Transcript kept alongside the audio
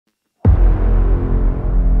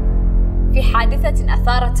حادثة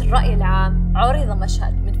أثارت الرأي العام، عرض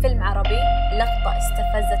مشهد من فيلم عربي، لقطة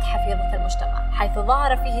استفزت حفيظة المجتمع، حيث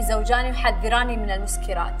ظهر فيه زوجان يحذران من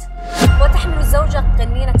المسكرات، وتحمل الزوجة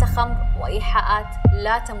قنينة خمر وإيحاءات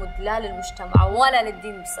لا تمد لا للمجتمع ولا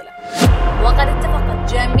للدين بصلة. وقد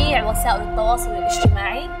اتفقت جميع وسائل التواصل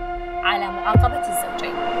الاجتماعي على معاقبة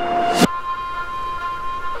الزوجين.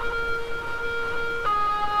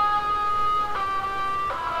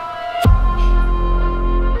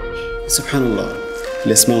 سبحان الله،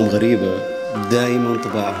 الأسماء الغريبة دائما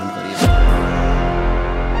طباعهم غريبة.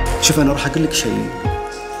 شوف أنا راح أقول لك شيء،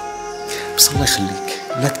 بس الله يخليك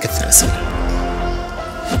لا تكثر أسئلة.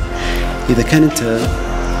 إذا كان أنت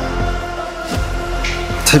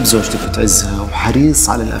تحب زوجتك وتعزها وحريص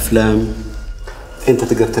على الأفلام، أنت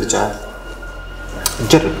تقدر ترجع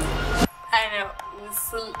تجرب. أنا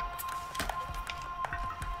وصلت.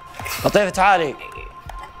 لطيفة تعالي.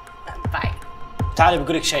 باي. تعالي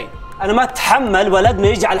بقول لك شيء، أنا ما أتحمل ولدنا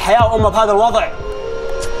يجي على الحياة وأمه بهذا الوضع.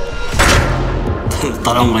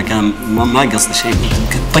 طال عمرك أنا ما قصدي شيء،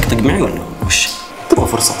 طقطق معي ولا وش؟ تبغى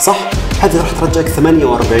فرصة صح؟ هذه راح ترجعك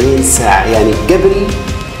 48 ساعة، يعني قبل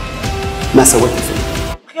ما سويت الفيلم.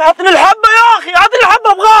 يا ابن الحب